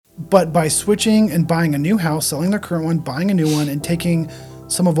But by switching and buying a new house, selling their current one, buying a new one, and taking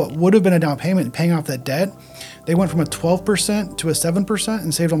some of what would have been a down payment and paying off that debt, they went from a 12% to a 7%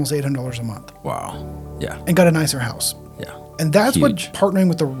 and saved almost $800 a month. Wow. Yeah. And got a nicer house. Yeah. And that's Huge. what partnering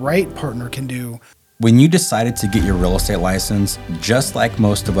with the right partner can do. When you decided to get your real estate license, just like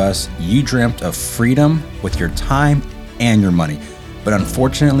most of us, you dreamt of freedom with your time and your money. But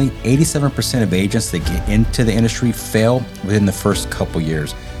unfortunately, 87% of agents that get into the industry fail within the first couple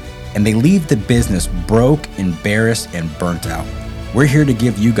years. And they leave the business broke, embarrassed, and burnt out. We're here to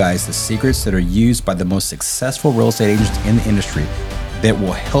give you guys the secrets that are used by the most successful real estate agents in the industry that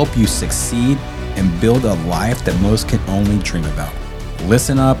will help you succeed and build a life that most can only dream about.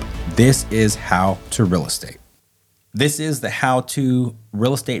 Listen up. This is How to Real Estate. This is the How to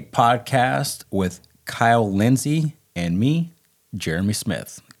Real Estate podcast with Kyle Lindsay and me, Jeremy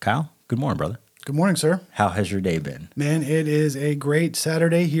Smith. Kyle, good morning, brother. Good morning, sir. How has your day been? Man, it is a great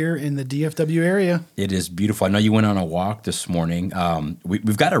Saturday here in the DFW area. It is beautiful. I know you went on a walk this morning.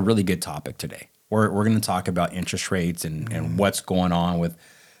 We've got a really good topic today. We're going to talk about interest rates and what's going on with,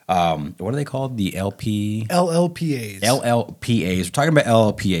 what are they called? The LLPAs. LLPAs. We're talking about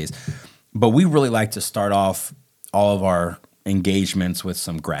LLPAs. But we really like to start off all of our engagements with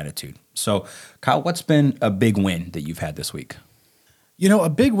some gratitude. So, Kyle, what's been a big win that you've had this week? You know, a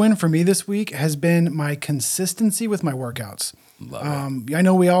big win for me this week has been my consistency with my workouts. Love it. I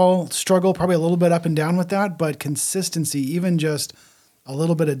know we all struggle probably a little bit up and down with that, but consistency, even just a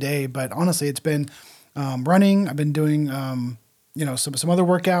little bit a day. But honestly, it's been running. I've been doing, some other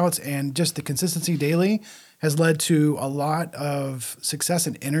workouts, and just the consistency daily has led to a lot of success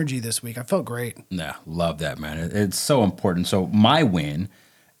and energy this week. I felt great. Yeah, love that, man. It's so important. So my win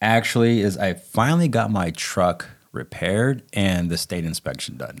actually is I finally got my truck repaired and the state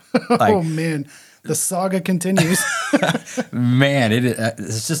inspection done. Oh man, the saga continues. Man,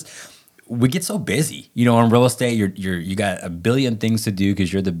 it's just, we get so busy, in real estate. You got a billion things to do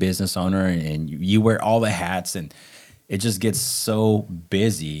because you're the business owner and you wear all the hats, and it just gets so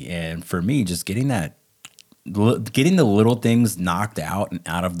busy. And for me, just getting the little things knocked out and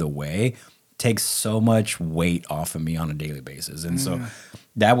out of the way takes so much weight off of me on a daily basis. And so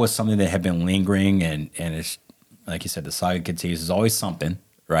that was something that had been lingering, and it's, like you said, the saga continues. There's always something,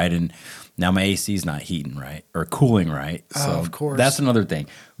 right? And now my AC is not heating right or cooling right. So of course, that's another thing.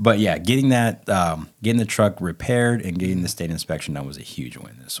 But yeah, getting the truck repaired and getting the state inspection done was a huge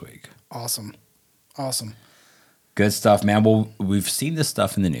win this week. Awesome. Good stuff, man. Well, we've seen this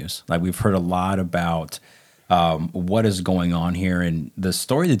stuff in the news. Like, we've heard a lot about what is going on here and the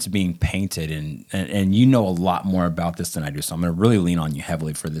story that's being painted. And you know a lot more about this than I do. So I'm going to really lean on you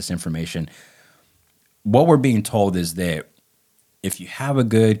heavily for this information. What we're being told is that if you have a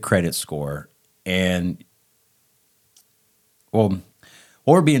good credit score what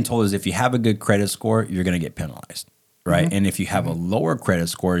we're being told is if you have a good credit score, you're going to get penalized, right? Mm-hmm. And if you have a lower credit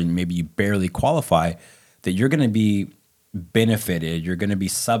score and maybe you barely qualify, that you're going to be benefited, you're going to be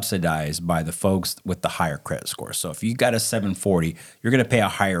subsidized by the folks with the higher credit score. So if you got a 740, you're going to pay a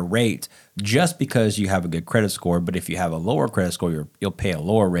higher rate just because you have a good credit score. But if you have a lower credit score, you'll pay a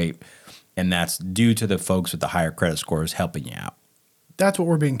lower rate. And that's due to the folks with the higher credit scores helping you out. That's what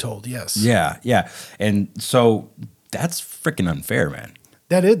we're being told, yes. Yeah. And so that's freaking unfair, man.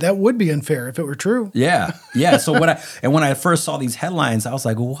 That would be unfair if it were true. Yeah. So when I first saw these headlines, I was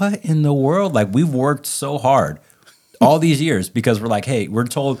like, what in the world? Like, we've worked so hard all these years because we're like, hey, we're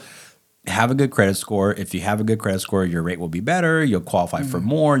told have a good credit score. If you have a good credit score, your rate will be better. You'll qualify for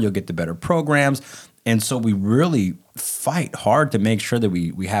more. You'll get the better programs. And so we really fight hard to make sure that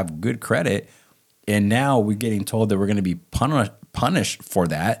we have good credit. And now we're getting told that we're going to be punished for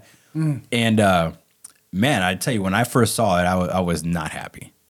that. And man, I tell you, when I first saw it, I was not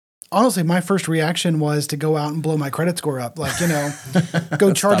happy. Honestly, my first reaction was to go out and blow my credit score up. Like,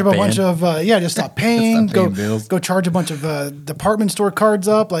 go charge up a bunch of, just stop paying. Go charge a bunch of department store cards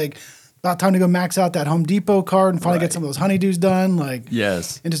up. Like, about time to go max out that Home Depot card and finally get some of those honeydews done. Like,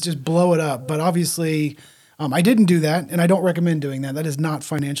 yes, and just blow it up. But obviously, I didn't do that, and I don't recommend doing that. That is not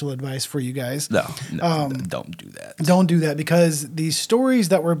financial advice for you guys. No, don't do that. Don't do that because these stories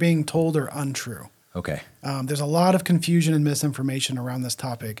that we're being told are untrue. Okay. There's a lot of confusion and misinformation around this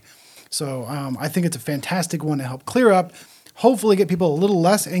topic. So I think it's a fantastic one to help clear up, hopefully get people a little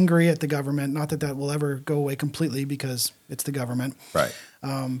less angry at the government. Not that will ever go away completely because it's the government. Right.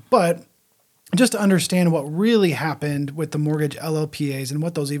 But just to understand what really happened with the mortgage LLPAs and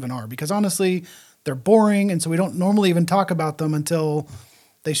what those even are. Because honestly, they're boring, and so we don't normally even talk about them until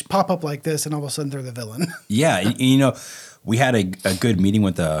they pop up like this, and all of a sudden they're the villain. Yeah, we had a good meeting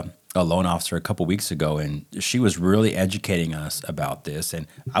with a a loan officer a couple weeks ago, and she was really educating us about this. And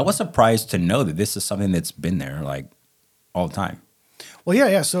I was surprised to know that this is something that's been there like all the time. Well,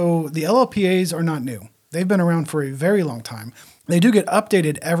 yeah. So the LLPAs are not new. They've been around for a very long time. They do get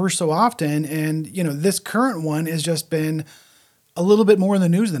updated ever so often. And, this current one has just been a little bit more in the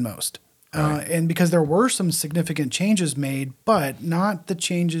news than most. Right. And because there were some significant changes made, but not the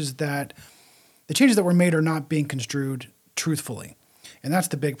changes that were made are not being construed truthfully. And that's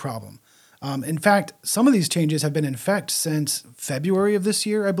the big problem. In fact, some of these changes have been in effect since February of this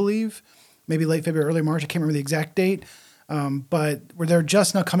year, I believe, maybe late February, early March. I can't remember the exact date, but where they're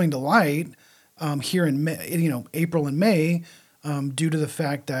just now coming to light here in May, April and May, due to the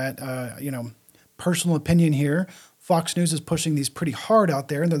fact that personal opinion here. Fox News is pushing these pretty hard out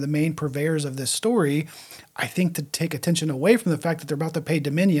there, and they're the main purveyors of this story, I think, to take attention away from the fact that they're about to pay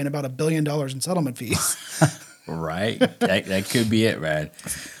Dominion about $1 billion in settlement fees. Right. That could be it, man.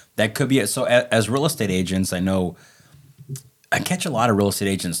 That could be it. So as real estate agents, I know I catch a lot of real estate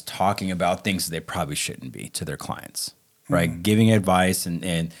agents talking about things that they probably shouldn't be to their clients, right? Mm-hmm. Giving advice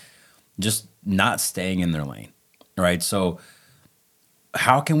and just not staying in their lane, right? So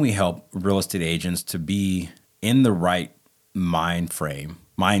how can we help real estate agents to be in the right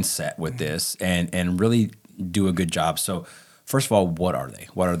mindset with this and really do a good job? So first of all, what are they?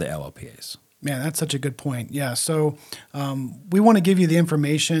 What are the LLPAs? Man, that's such a good point. Yeah. So we want to give you the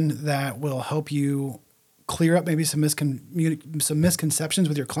information that will help you clear up maybe some misconceptions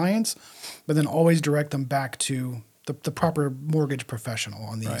with your clients, but then always direct them back to the proper mortgage professional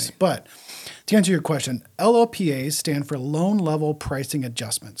on these. Right. But to answer your question, LLPAs stand for loan level pricing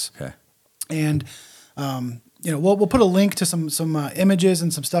adjustments. Okay. And we'll put a link to some images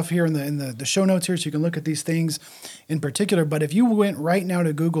and some stuff here in the show notes here, so you can look at these things in particular. But if you went right now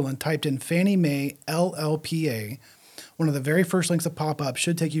to Google and typed in Fannie Mae LLPA, one of the very first links that pop up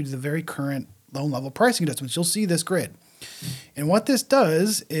should take you to the very current loan level pricing adjustments. You'll see this grid. And what this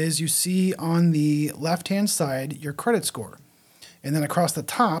does is you see on the left-hand side your credit score. And then across the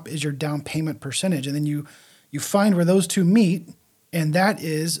top is your down payment percentage. And then you find where those two meet, and that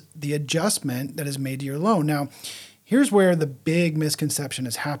is the adjustment that is made to your loan. Now, here's where the big misconception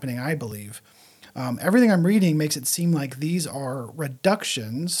is happening, I believe. Everything I'm reading makes it seem like these are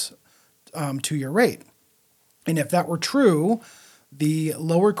reductions to your rate. And if that were true, the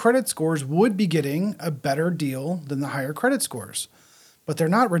lower credit scores would be getting a better deal than the higher credit scores. But they're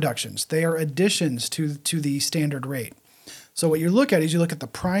not reductions. They are additions to the standard rate. So what you look at is you look at the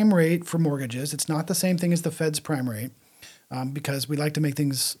prime rate for mortgages. It's not the same thing as the Fed's prime rate. Because we like to make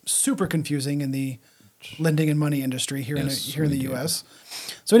things super confusing in the lending and money industry here in the U.S.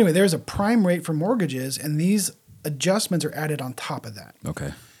 So anyway, there's a prime rate for mortgages, and these adjustments are added on top of that.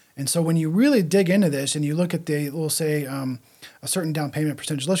 Okay. And so when you really dig into this and you look at we'll say a certain down payment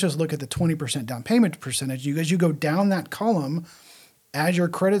percentage, let's just look at the 20% down payment percentage. As you go down that column, as your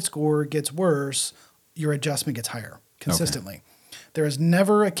credit score gets worse, your adjustment gets higher consistently. Okay. There is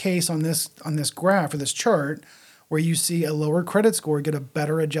never a case on this graph or this chart where you see a lower credit score get a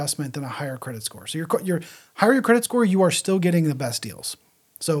better adjustment than a higher credit score. So your higher your credit score, you are still getting the best deals.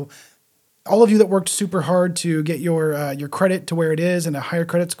 So all of you that worked super hard to get your credit to where it is and a higher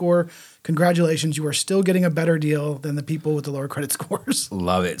credit score, congratulations, you are still getting a better deal than the people with the lower credit scores.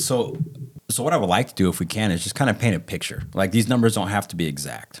 Love it. So what I would like to do, if we can, is just kind of paint a picture. Like, these numbers don't have to be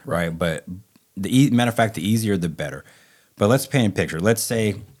exact, right? But matter of fact, the easier, the better. But let's paint a picture. Let's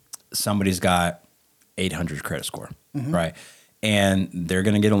say somebody's got 800 credit score, mm-hmm. right? And they're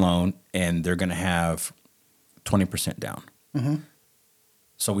going to get a loan, and they're going to have 20% down. Mm-hmm.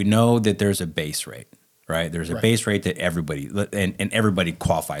 So we know that there's a base rate, right? There's a base rate that everybody, and everybody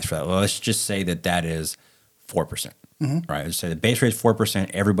qualifies for that. Well, let's just say that is 4%, mm-hmm. right? Let's say the base rate is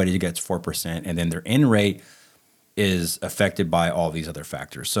 4%, everybody gets 4%, and then their in rate is affected by all these other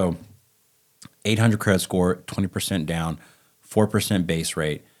factors. So 800 credit score, 20% down, 4% base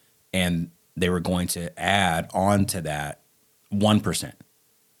rate, and they were going to add on to that 1%.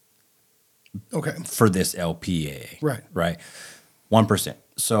 Okay. For this LPA. Right. Right. 1%.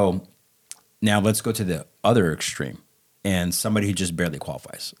 So now let's go to the other extreme, and somebody who just barely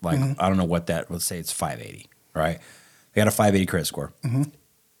qualifies. Like, mm-hmm. I don't know what let's say it's 580, right? They got a 580 credit score. Mm-hmm.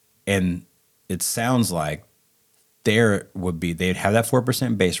 And it sounds like they'd have that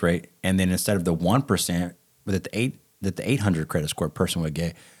 4% base rate, and then instead of the 1% that the 800 credit score person would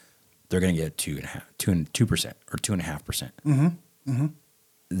get, they're going to get 2% or 2.5%. Mm-hmm. Mm-hmm.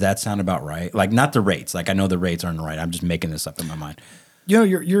 That sound about right? Like, not the rates. Like, I know the rates aren't right. I'm just making this up in my mind.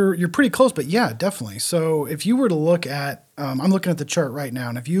 You're pretty close, but yeah, definitely. So if you were to look at, I'm looking at the chart right now,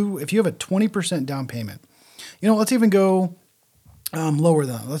 and if you have a 20% down payment, let's even go lower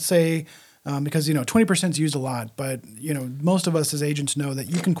than that. Let's say, because 20% is used a lot, but most of us as agents know that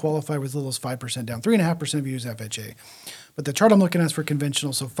you can qualify with as little as 5% down. 3.5% of you use FHA, but the chart I'm looking at is for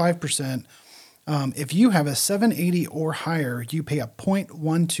conventional, so 5%. If you have a 780 or higher, you pay a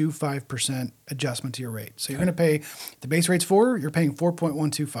 0.125% adjustment to your rate. So you're going to pay, the base rate's 4, you're paying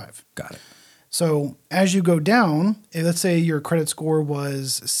 4.125. Got it. So as you go down, let's say your credit score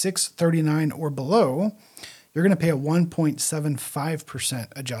was 639 or below, you're going to pay a 1.75%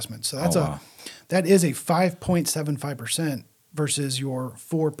 adjustment. So that's that is a 5.75% versus your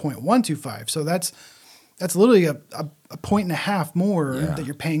 4.125. So that's literally a point and a half more that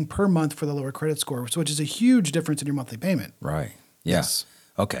you're paying per month for the lower credit score, which is a huge difference in your monthly payment. Right. Yes.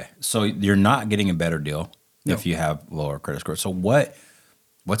 Okay. So you're not getting a better deal if you have lower credit score. So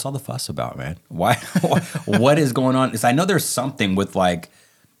what's all the fuss about, man? Why? What is going on? Because I know there's something with like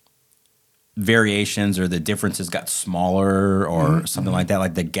variations or the differences got smaller or something like that.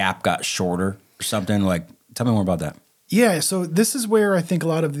 Like the gap got shorter or something. Like, tell me more about that. Yeah, so this is where I think a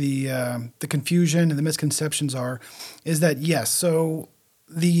lot of the confusion and the misconceptions is that yes, so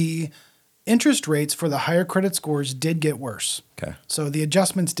the interest rates for the higher credit scores did get worse. Okay. So the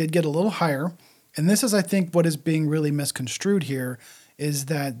adjustments did get a little higher, and this is, I think, what is being really misconstrued here is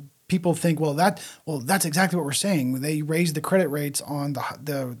that people think, that's exactly what we're saying. They raised the credit rates on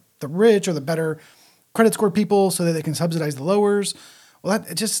the rich or the better credit score people so that they can subsidize the lowers. Well,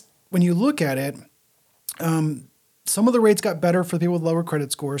 that just when you look at it. Some of the rates got better for people with lower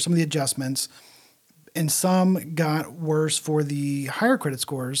credit scores, some of the adjustments, and some got worse for the higher credit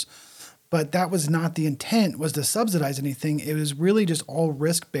scores. But that was not the intent, was to subsidize anything. It was really just all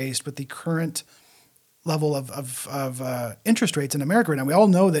risk-based with the current level of interest rates in America right now. We all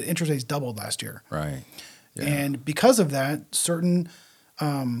know that interest rates doubled last year. Right. Yeah. And because of that, certain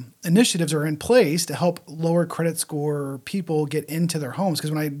initiatives are in place to help lower credit score people get into their homes.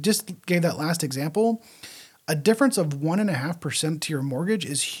 Because when I just gave that last example, a difference of 1.5% to your mortgage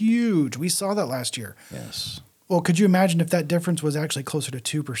is huge. We saw that last year. Yes. Well, could you imagine if that difference was actually closer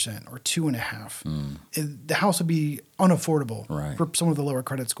to 2% or 2.5%? The house would be unaffordable for someone with a lower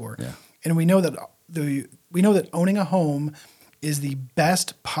credit score. Yeah. And we know that owning a home is the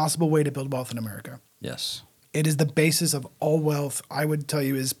best possible way to build wealth in America. Yes. It is the basis of all wealth, I would tell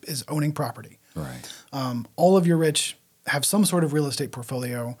you, is owning property. Right. All of your rich have some sort of real estate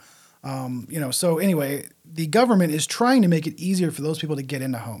portfolio. So anyway, the government is trying to make it easier for those people to get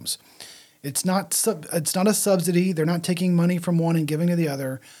into homes. It's not a subsidy. They're not taking money from one and giving to the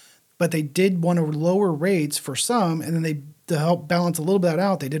other, but they did want to lower rates for some, and then to help balance a little bit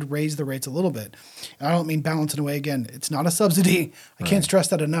out, they did raise the rates a little bit. And I don't mean balance in a way, again, it's not a subsidy. I can't stress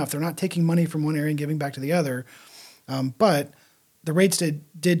that enough. They're not taking money from one area and giving back to the other. But the rates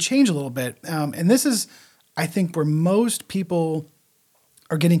did change a little bit. And this is, I think, where most people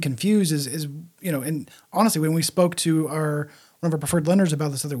are getting confused is and honestly, when we spoke to one of our preferred lenders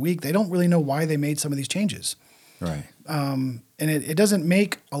about this other week, they don't really know why they made some of these changes. Right. And it doesn't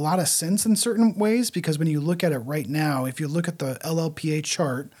make a lot of sense in certain ways, because when you look at it right now, if you look at the LLPA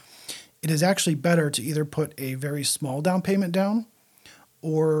chart, it is actually better to either put a very small down payment down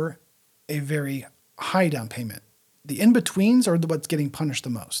or a very high down payment. The in-betweens are what's getting punished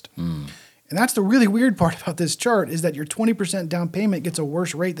the most. And that's the really weird part about this chart, is that your 20% down payment gets a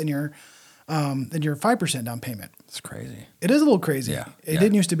worse rate than your 5% down payment. It's crazy. It is a little crazy. Yeah. It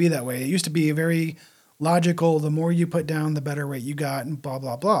didn't used to be that way. It used to be very logical. The more you put down, the better rate you got, and blah,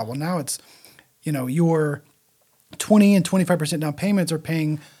 blah, blah. Well, now it's, your 20 and 25% down payments are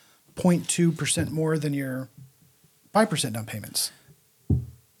paying 0.2% more than your 5% down payments.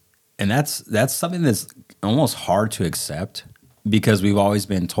 And that's something that's almost hard to accept, because we've always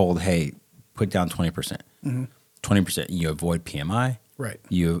been told, hey, put down 20%. 20%, you avoid PMI. Right.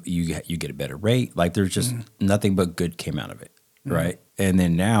 You get a better rate. Like, there's just nothing but good came out of it, right? And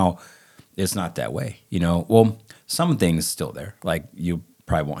then now it's not that way. Well, some things still there. Like, you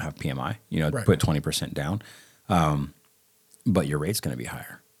probably won't have PMI. Put 20% down, but your rate's going to be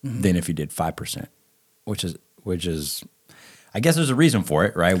higher than if you did 5%, which is, I guess there's a reason for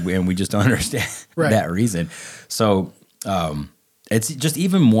it, right? And we just don't understand that reason. So it's just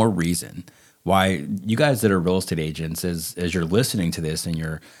even more reason why you guys that are real estate agents, as you're listening to this and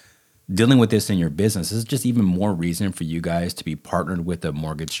you're dealing with this in your business, this is just even more reason for you guys to be partnered with a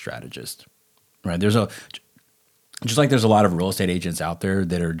mortgage strategist, right? Just like there's a lot of real estate agents out there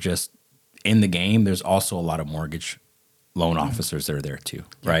that are just in the game, there's also a lot of mortgage loan officers that are there too,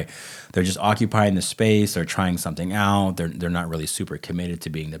 right? They're just occupying the space. They're trying something out. They're not really super committed to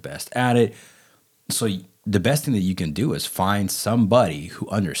being the best at it. So the best thing that you can do is find somebody who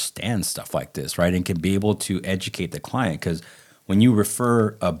understands stuff like this, right? And can be able to educate the client. Because when you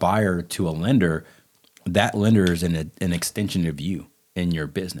refer a buyer to a lender, that lender is an extension of you in your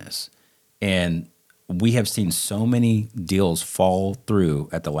business. And we have seen so many deals fall through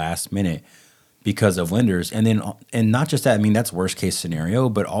at the last minute because of lenders. And not just that, I mean, that's worst case scenario,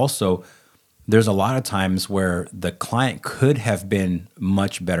 but also there's a lot of times where the client could have been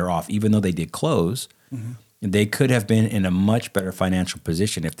much better off, even though they did close. Mm-hmm. They could have been in a much better financial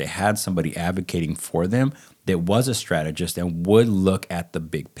position if they had somebody advocating for them that was a strategist and would look at the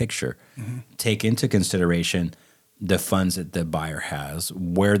big picture, take into consideration the funds that the buyer has,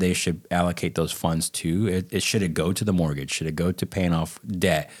 where they should allocate those funds to. Should it go to the mortgage? Should it go to paying off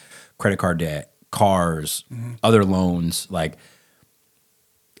debt, credit card debt, cars, other loans? Like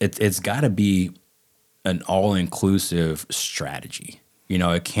it's got to be an all-inclusive strategy. You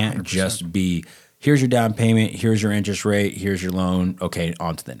know, it can't 100%. just be, here's your down payment, here's your interest rate, here's your loan. Okay,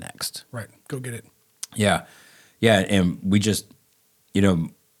 on to the next. Right. Go get it. Yeah. Yeah. And we just, you know,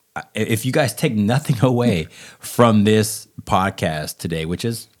 if you guys take nothing away from this podcast today, which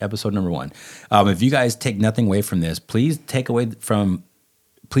is episode number 1, if you guys take nothing away from this, please take away some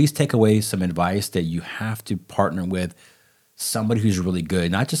advice that you have to partner with somebody who's really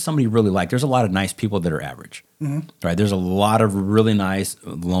good, not just somebody you really like. There's a lot of nice people that are average, right? There's a lot of really nice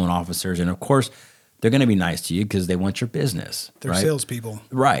loan officers. And of course, they're going to be nice to you because they want your business. They're right? salespeople.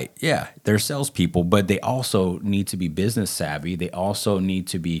 Right. Yeah. They're salespeople, but they also need to be business savvy. They also need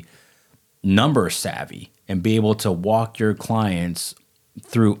to be number savvy and be able to walk your clients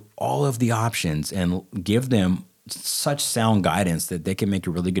through all of the options and give them such sound guidance that they can make a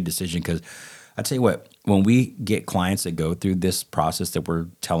really good decision. Because I tell you what, when we get clients that go through this process that we're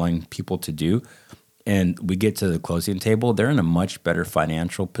telling people to do, and we get to the closing table, they're in a much better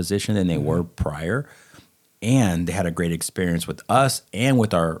financial position than they were prior. And they had a great experience with us and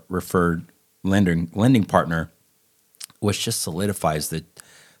with our referred lending partner, which just solidifies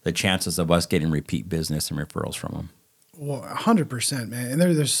the chances of us getting repeat business and referrals from them. Well, 100%, man. And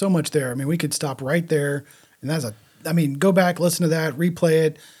there's so much there. I mean, we could stop right there. And go back, listen to that, replay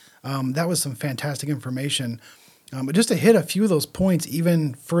it. That was some fantastic information. But just to hit a few of those points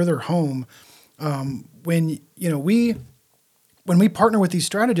even further home, when we partner with these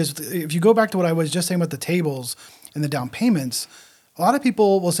strategists, if you go back to what I was just saying about the tables and the down payments, a lot of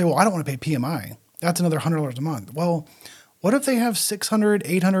people will say, well, I don't want to pay PMI. That's another $100 a month. Well, what if they have $600,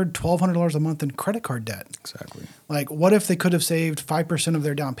 $800, $1,200 a month in credit card debt? Exactly. Like, what if they could have saved 5% of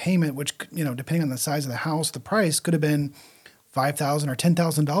their down payment, which, depending on the size of the house, the price could have been $5,000 or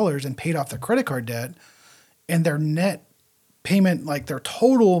 $10,000 and paid off their credit card debt, and their net payment, like their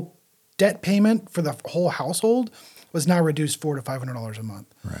total debt payment for the whole household, was now reduced $400 to $500 a month.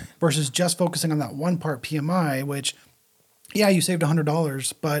 Right. Versus just focusing on that one part PMI, which, yeah, you saved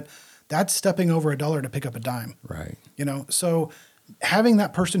 $100, but that's stepping over $1 to pick up a dime. Right. So having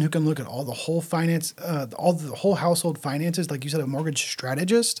that person who can look at all the whole finance, all the whole household finances, like you said, a mortgage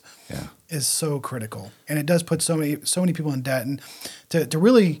strategist, is so critical. And it does put so many people in debt. And to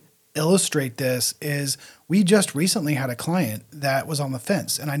really illustrate this is we just recently had a client that was on the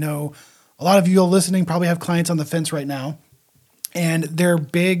fence. And I know a lot of you listening probably have clients on the fence right now. And their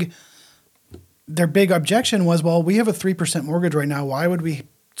big objection was, well, we have a 3% mortgage right now. Why would we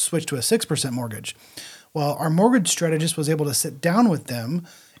switch to a 6% mortgage? Well, our mortgage strategist was able to sit down with them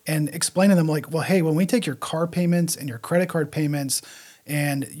and explain to them, like, well, hey, when we take your car payments and your credit card payments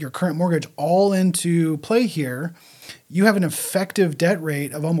and your current mortgage all into play here, you have an effective debt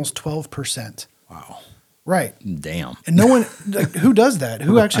rate of almost 12%. Wow. Right. Damn. And no one, who does that?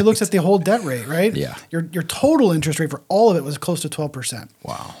 Who actually looks at the whole debt rate, right? Yeah. Your total interest rate for all of it was close to 12%.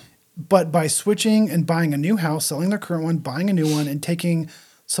 Wow. But by switching and buying a new house, selling their current one, buying a new one, and taking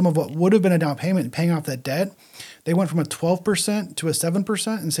some of what would have been a down payment and paying off that debt, they went from a 12% to a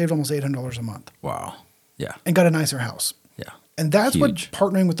 7% and saved almost $800 a month. Wow. Yeah. And got a nicer house. Yeah. And that's Huge. what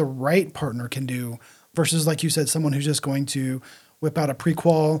partnering with the right partner can do versus, like you said, someone who's just going to whip out a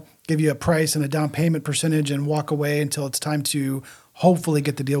pre-qual, give you a price and a down payment percentage and walk away until it's time to hopefully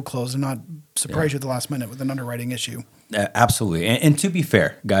get the deal closed and not surprise you at the last minute with an underwriting issue. Absolutely. And to be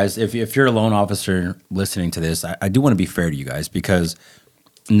fair, guys, if you're a loan officer listening to this, I do want to be fair to you guys because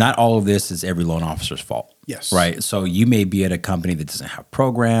not all of this is every loan officer's fault. Yes. Right. So you may be at a company that doesn't have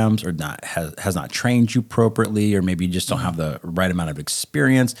programs or has not trained you appropriately, or maybe you just don't have the right amount of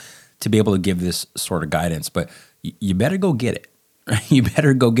experience to be able to give this sort of guidance. But you better go get it. You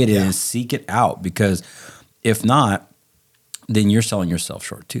better go get it and seek it out, because if not, then you're selling yourself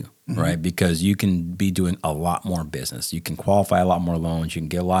short too, right? Because you can be doing a lot more business. You can qualify a lot more loans. You can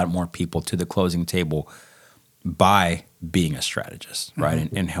get a lot more people to the closing table by being a strategist,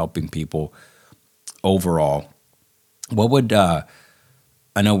 right? And helping people overall what would I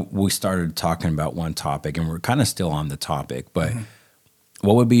know we started talking about one topic and we're kind of still on the topic, but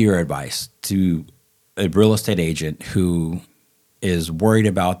what would be your advice to a real estate agent who is worried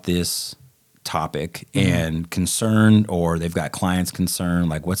about this topic and concerned, or they've got clients concerned?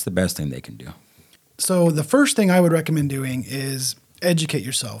 Like, what's the best thing they can do? So the first thing I would recommend doing is educate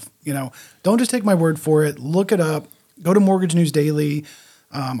yourself. Don't just take my word for it. Look it up. Go to Mortgage News Daily.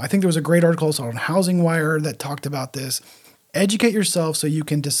 I think there was a great article also on Housing Wire that talked about this. Educate yourself so you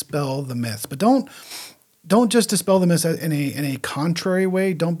can dispel the myths, but don't just dispel the myths in a contrary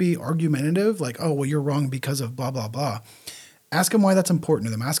way. Don't be argumentative, like, oh, well, you're wrong because of blah blah blah. Ask them why that's important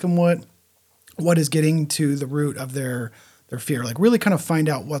to them. Ask them what is getting to the root of their fear. Like, really kind of find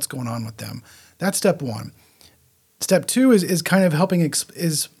out what's going on with them. That's step one. Step two is kind of helping.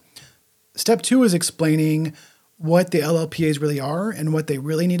 Step two is explaining what the LLPAs really are and what they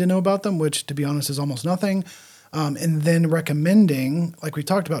really need to know about them, which, to be honest, is almost nothing. And then recommending, like we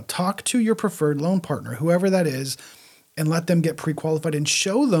talked about, talk to your preferred loan partner, whoever that is, and let them get pre-qualified and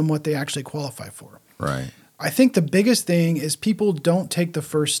show them what they actually qualify for. Right. I think the biggest thing is people don't take the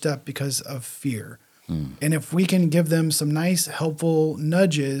first step because of fear. And if we can give them some nice, helpful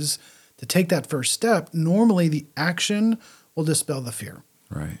nudges to take that first step, normally the action will dispel the fear.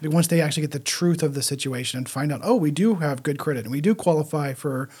 Right. Once they actually get the truth of the situation and find out, oh, we do have good credit and we do qualify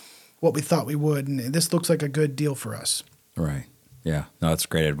for what we thought we would, and this looks like a good deal for us. Right. Yeah. No, that's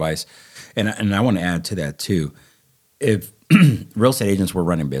great advice. And I want to add to that too. If real estate agents were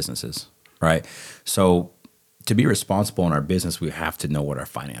running businesses, right? So to be responsible in our business, we have to know what our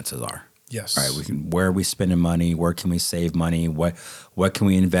finances are. Yes. Right. Where are we spending money? Where can we save money? What can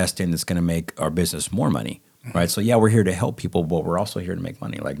we invest in that's going to make our business more money? Right. So yeah, we're here to help people, but we're also here to make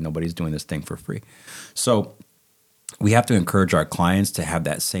money. Like, nobody's doing this thing for free. So we have to encourage our clients to have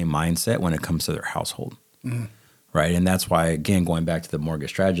that same mindset when it comes to their household. Right. And that's why, again, going back to the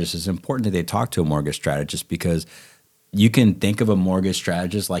mortgage strategist, it's important that they talk to a mortgage strategist, because you can think of a mortgage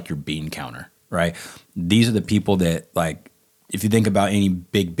strategist like your bean counter. Right. These are the people that, like, if you think about any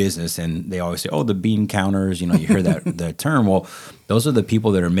big business and they always say, oh, the bean counters, you hear that the term. Well, those are the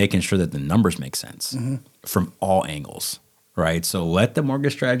people that are making sure that the numbers make sense from all angles, right? So let the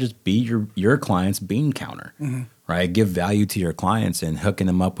mortgage strategist be your client's bean counter, right? Give value to your clients and hooking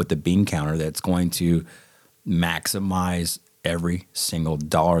them up with the bean counter that's going to maximize every single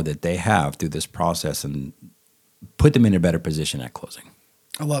dollar that they have through this process and put them in a better position at closing.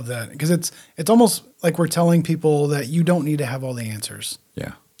 I love that, because it's almost like we're telling people that you don't need to have all the answers.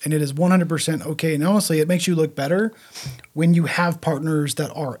 Yeah. And it is 100% okay. And honestly, it makes you look better when you have partners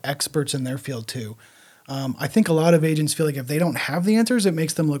that are experts in their field too. I think a lot of agents feel like if they don't have the answers, it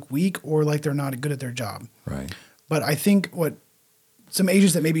makes them look weak or like they're not good at their job. Right. But I think what some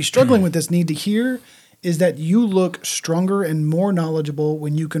agents that may be struggling with this need to hear is that you look stronger and more knowledgeable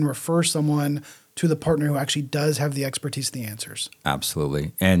when you can refer someone to the partner who actually does have the expertise and the answers.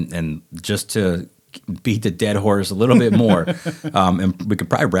 Absolutely. And just to beat the dead horse a little bit more, and we could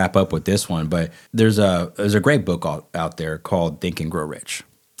probably wrap up with this one, but there's a great book out there called Think and Grow Rich.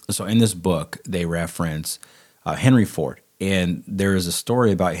 So in this book, they reference Henry Ford. And there is a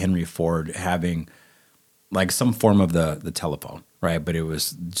story about Henry Ford having like some form of the telephone, right? But it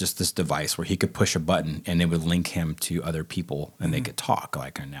was just this device where he could push a button and it would link him to other people and they could talk.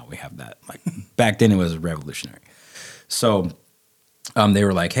 Like, and now we have that. Like, back then it was revolutionary. So they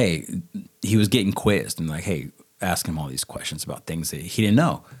were like, hey, he was getting quizzed and like, hey, ask him all these questions about things that he didn't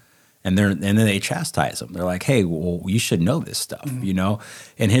know. And then they chastise him. They're like, hey, well, you should know this stuff,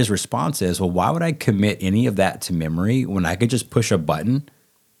 And his response is, well, why would I commit any of that to memory when I could just push a button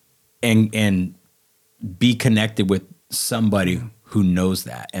and be connected with somebody who knows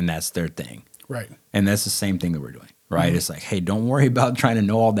that, and that's their thing. Right. And that's the same thing that we're doing, right? It's like, hey, don't worry about trying to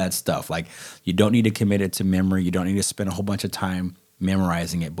know all that stuff. Like, you don't need to commit it to memory. You don't need to spend a whole bunch of time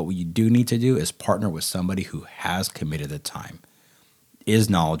memorizing it. But what you do need to do is partner with somebody who has committed the time, is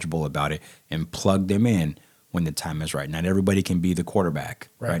knowledgeable about it, and plug them in when the time is right. Not everybody can be the quarterback,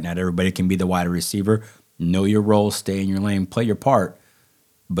 right? Not everybody can be the wide receiver. Know your role, stay in your lane, play your part,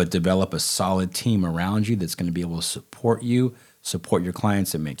 but develop a solid team around you that's going to be able to support you, support your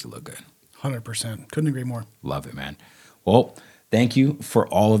clients, and make you look good. 100%. Couldn't agree more. Love it, man. Well, thank you for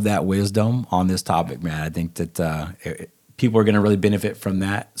all of that wisdom on this topic, man. I think that people are going to really benefit from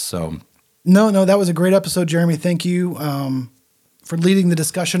that. So, No, that was a great episode, Jeremy. Thank you for leading the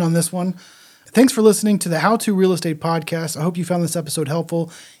discussion on this one. Thanks for listening to the How to Real Estate Podcast. I hope you found this episode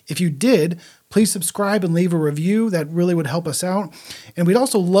helpful. If you did, please subscribe and leave a review. That really would help us out. And we'd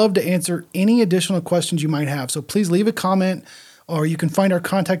also love to answer any additional questions you might have. So please leave a comment, or you can find our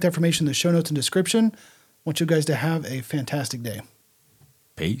contact information in the show notes and description. want you guys to have a fantastic day.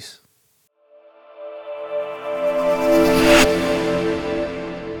 Peace.